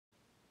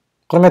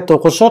Құрметті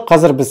оқушы,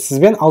 қазір біз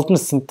сізбен 6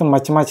 сыныптың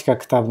математика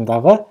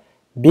кітабындағы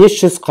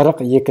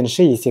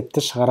 542-ші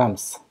есепті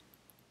шығарамыз.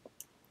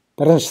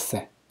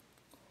 Біріншісі.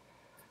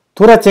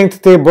 Тура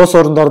теңдіктегі бос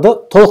орындарды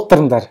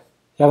толықтырыңдар.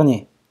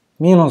 Яғни,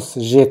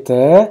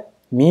 -7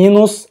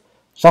 минус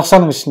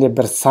жақшаның ішінде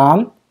бір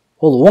сан,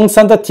 ол оң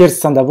санда, теріс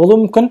санда болуы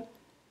мүмкін,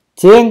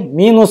 тең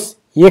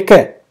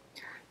 -2.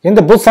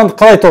 Енді бұл санды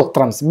қалай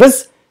толықтырамыз?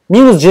 Біз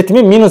 -7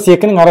 мен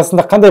 -2-нің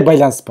арасында қандай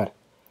байланыс бар?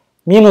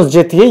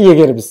 -7-ге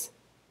егер біз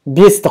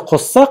 5-ті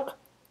қоссақ,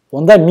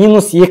 онда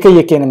 -2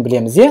 екенін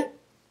білеміз, е?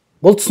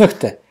 Бұл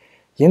түсінікті.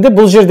 Енді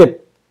бұл жерде,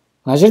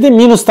 мына жерде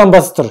минустан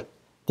басы тұр.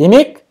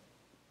 Демек,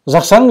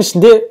 жақшаның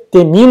ішінде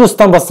де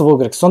минустан басы болу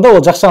керек. Сонда ол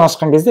жақшаны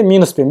ашқан кезде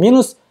минус пен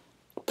минус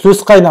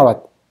плюсқа айналады.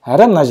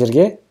 Әрі мына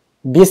жерге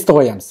 5-ті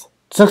қоямыз.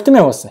 Түсінікті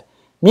ме осы?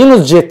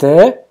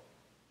 -7,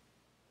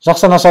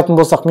 жақшаны ашатын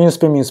болсақ минус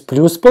пен минус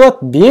плюс болады.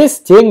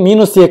 5 тең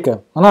 -2.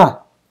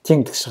 Мына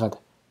теңдік шығады.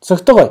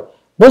 Түсінікті ғой?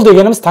 Бұл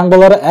дегеніміз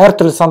таңбалары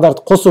әртүрлі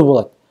сандарды қосу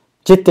болады.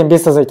 7-тен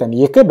 5 азайтам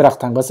 2, бірақ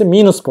таңбасы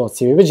минус болады.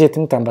 Себебі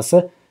 7-нің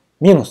таңбасы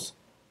минус.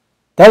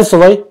 Дәл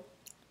солай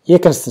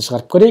екіншісін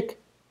шығарып көрейік.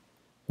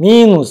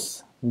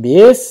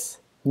 -5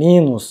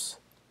 минус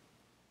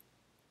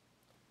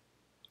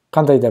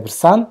қандай да бір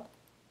сан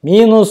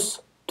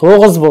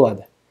 -9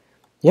 болады.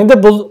 Енді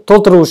бұл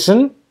толтыру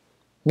үшін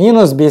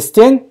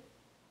 -5-тен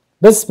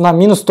біз мына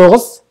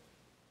 -9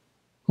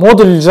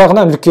 модуль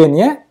жағынан үлкен,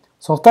 е?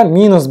 Сондықтан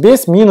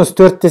 -5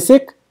 -4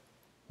 десек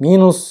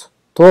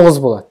 -9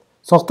 болады.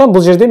 Сондықтан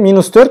бұл жерде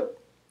 -4,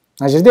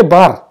 мына жерде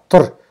бар,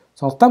 тұр.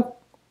 Сондықтан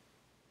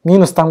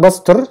минус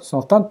таңбасы тұр,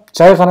 сондықтан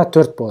жай ғана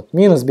 4 болады.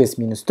 -5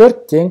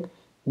 -4 тең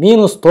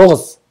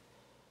 -9.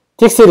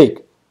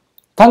 Тексерейік.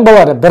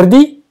 Таңбалары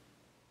бірдей,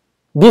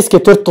 5-ке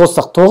 4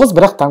 қоссақ 9,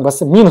 бірақ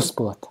таңбасы минус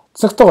болады.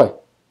 Түсінікті ғой?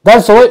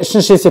 Дәл солай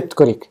үшінші есепті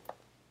көрейік.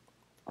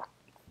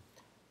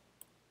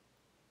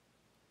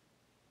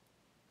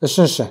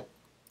 Үшінші.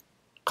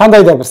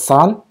 Қандай да бір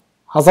сан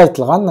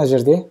азайтылған, мына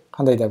жерде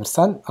қандай да бір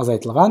сан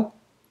азайтылған,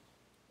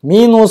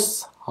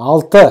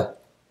 -6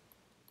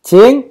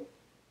 тең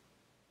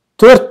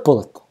 4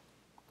 болады.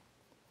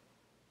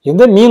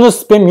 Енді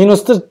минус пен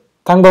минусты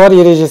таңбалар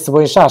ережесі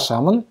бойынша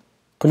ашамын.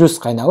 Плюс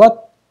қайналады.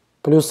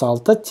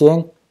 +6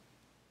 тең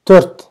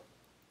 4.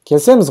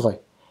 Келсеміз ғой.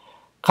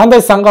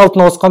 Қандай санға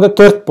алтын қосқанда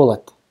 4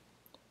 болады.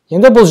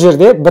 Енді бұл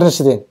жерде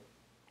біріншіден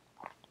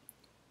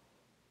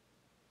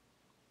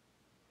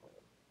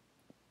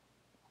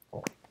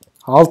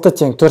 6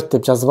 тең 4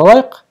 деп жазып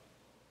алайық.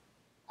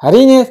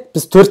 Әрине,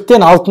 біз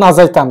 4-тен 6-ны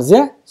азайтамыз,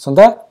 е?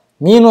 Сонда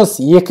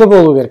 -2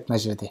 болу керек мына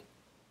жерде.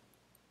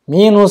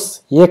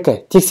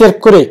 -2. Тексеріп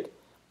көрейік.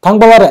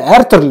 Таңбалары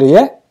әртүрлі,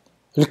 е?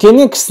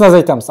 Үлкеннен кішісін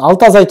азайтамыз.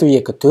 6 азайту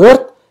 2,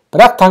 4.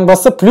 Бірақ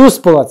таңбасы плюс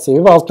болады.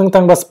 Себебі 6-ның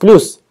таңбасы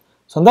плюс.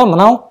 Сонда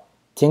мынау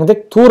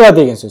теңдік тура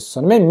деген сөз.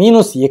 Сонымен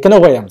 -2-ні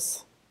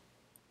қоямыз.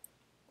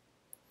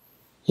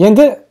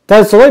 Енді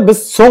дәл солай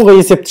біз соңғы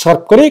есепті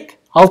шығарып көрейік.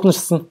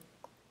 6-шысын.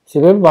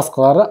 Себебі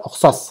басқалары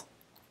ұқсас.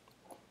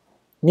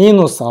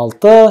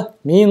 -6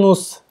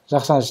 минус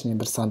жақшаның ішіне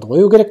бір санды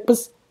қою керек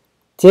біз.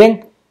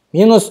 Тең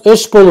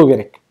 -3 болу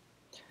керек.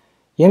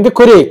 Енді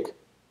көрейік.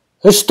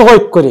 3-ті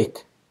қойып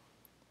көрейік.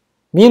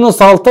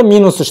 -6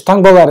 -3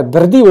 таңбалары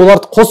бірдей,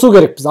 оларды қосу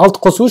керек біз. 6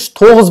 қосу 3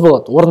 9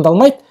 болады.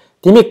 Орындалмайды.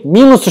 Демек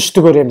 -3-ті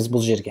көреміз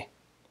бұл жерге.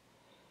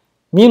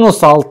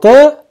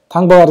 -6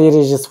 таңбалар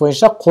ережесі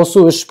бойынша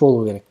қосу 3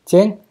 болу керек.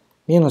 Тең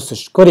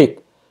 -3. Көрейік.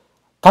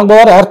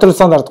 Таңбалары әртүрлі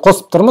сандарды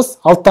қосып тұрмыз.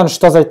 6-тан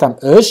 3-ті азайтам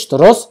 3,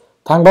 дұрыс.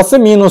 Таңбасы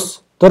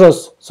минус,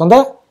 дұрыс.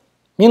 Сонда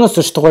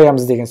 -3-ті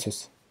қоямыз деген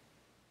сөз.